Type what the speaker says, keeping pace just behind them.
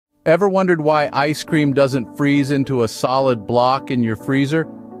Ever wondered why ice cream doesn't freeze into a solid block in your freezer?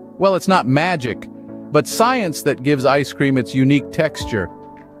 Well, it's not magic, but science that gives ice cream its unique texture.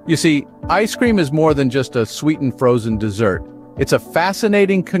 You see, ice cream is more than just a sweetened frozen dessert. It's a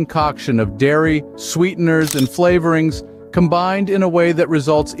fascinating concoction of dairy, sweeteners, and flavorings combined in a way that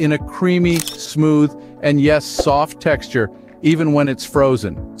results in a creamy, smooth, and yes, soft texture, even when it's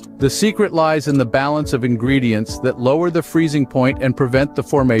frozen. The secret lies in the balance of ingredients that lower the freezing point and prevent the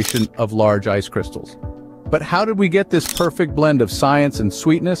formation of large ice crystals. But how did we get this perfect blend of science and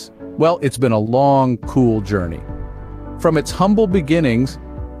sweetness? Well, it's been a long, cool journey. From its humble beginnings,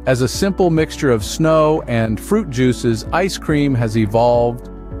 as a simple mixture of snow and fruit juices, ice cream has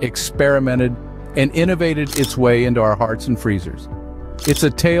evolved, experimented, and innovated its way into our hearts and freezers. It's a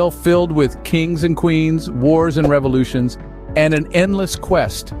tale filled with kings and queens, wars and revolutions, and an endless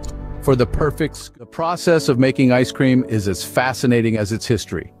quest for the perfect. The process of making ice cream is as fascinating as its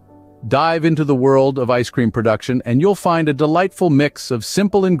history. Dive into the world of ice cream production and you'll find a delightful mix of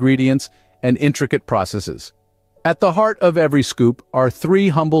simple ingredients and intricate processes. At the heart of every scoop are three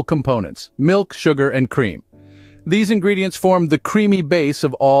humble components: milk, sugar, and cream. These ingredients form the creamy base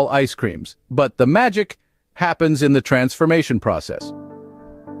of all ice creams, but the magic happens in the transformation process.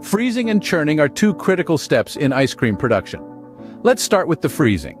 Freezing and churning are two critical steps in ice cream production. Let's start with the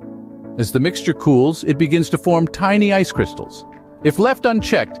freezing. As the mixture cools, it begins to form tiny ice crystals. If left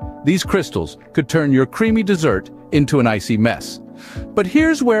unchecked, these crystals could turn your creamy dessert into an icy mess. But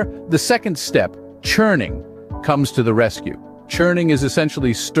here's where the second step, churning, comes to the rescue. Churning is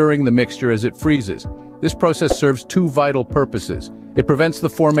essentially stirring the mixture as it freezes. This process serves two vital purposes. It prevents the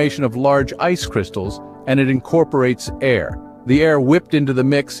formation of large ice crystals, and it incorporates air. The air whipped into the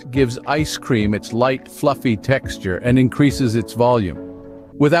mix gives ice cream its light, fluffy texture and increases its volume.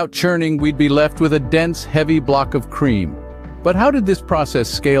 Without churning, we'd be left with a dense, heavy block of cream. But how did this process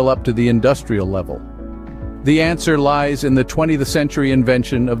scale up to the industrial level? The answer lies in the 20th century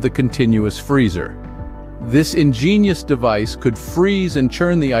invention of the continuous freezer. This ingenious device could freeze and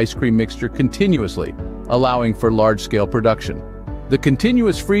churn the ice cream mixture continuously, allowing for large-scale production. The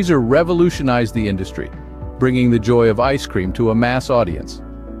continuous freezer revolutionized the industry, bringing the joy of ice cream to a mass audience.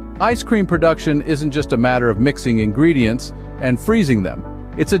 Ice cream production isn't just a matter of mixing ingredients and freezing them.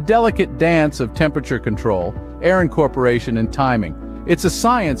 It's a delicate dance of temperature control, air incorporation, and timing. It's a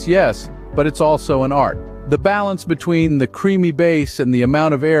science, yes, but it's also an art. The balance between the creamy base and the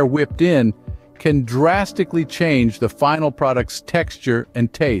amount of air whipped in can drastically change the final product's texture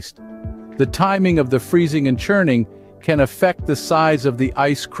and taste. The timing of the freezing and churning can affect the size of the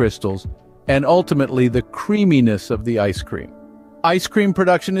ice crystals and ultimately the creaminess of the ice cream. Ice cream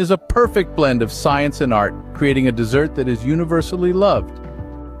production is a perfect blend of science and art, creating a dessert that is universally loved.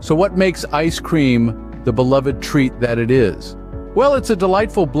 So what makes ice cream the beloved treat that it is? Well, it's a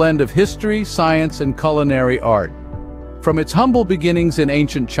delightful blend of history, science, and culinary art. From its humble beginnings in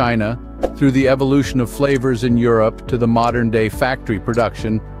ancient China, through the evolution of flavors in Europe to the modern-day factory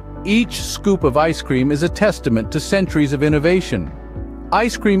production, each scoop of ice cream is a testament to centuries of innovation.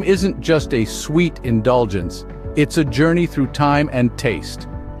 Ice cream isn't just a sweet indulgence, it's a journey through time and taste.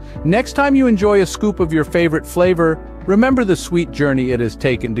 Next time you enjoy a scoop of your favorite flavor, remember the sweet journey it has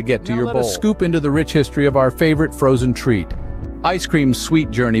taken to get to your bowl. Let us scoop into the rich history of our favorite frozen treat. Ice cream's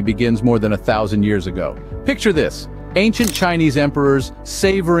sweet journey begins more than 1,000 years ago. Picture this: ancient Chinese emperors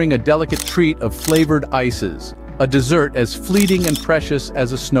savoring a delicate treat of flavored ices, a dessert as fleeting and precious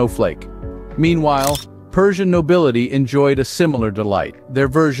as a snowflake. Meanwhile, Persian nobility enjoyed a similar delight, their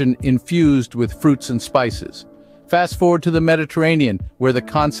version infused with fruits and spices. Fast forward to the Mediterranean, where the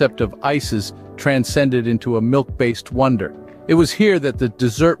concept of ices transcended into a milk-based wonder. It was here that the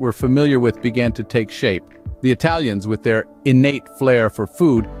dessert we're familiar with began to take shape. The Italians, with their innate flair for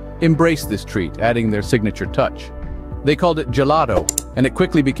food, embraced this treat, adding their signature touch. They called it gelato, and it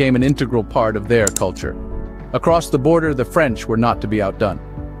quickly became an integral part of their culture. Across the border, the French were not to be outdone.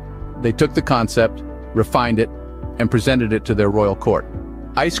 They took the concept, refined it, and presented it to their royal court.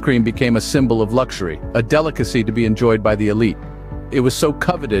 Ice cream became a symbol of luxury, a delicacy to be enjoyed by the elite. It was so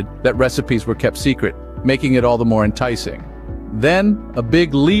coveted that recipes were kept secret, making it all the more enticing. Then, a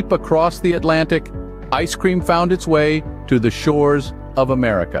big leap across the Atlantic, ice cream found its way to the shores of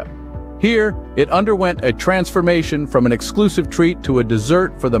America. Here, it underwent a transformation from an exclusive treat to a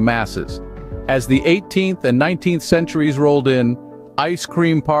dessert for the masses. As the 18th and 19th centuries rolled in, ice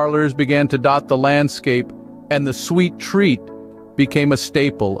cream parlors began to dot the landscape, and the sweet treat became a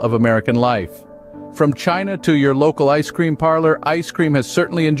staple of American life. From China to your local ice cream parlor, ice cream has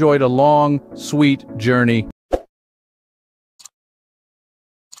certainly enjoyed a long, sweet journey.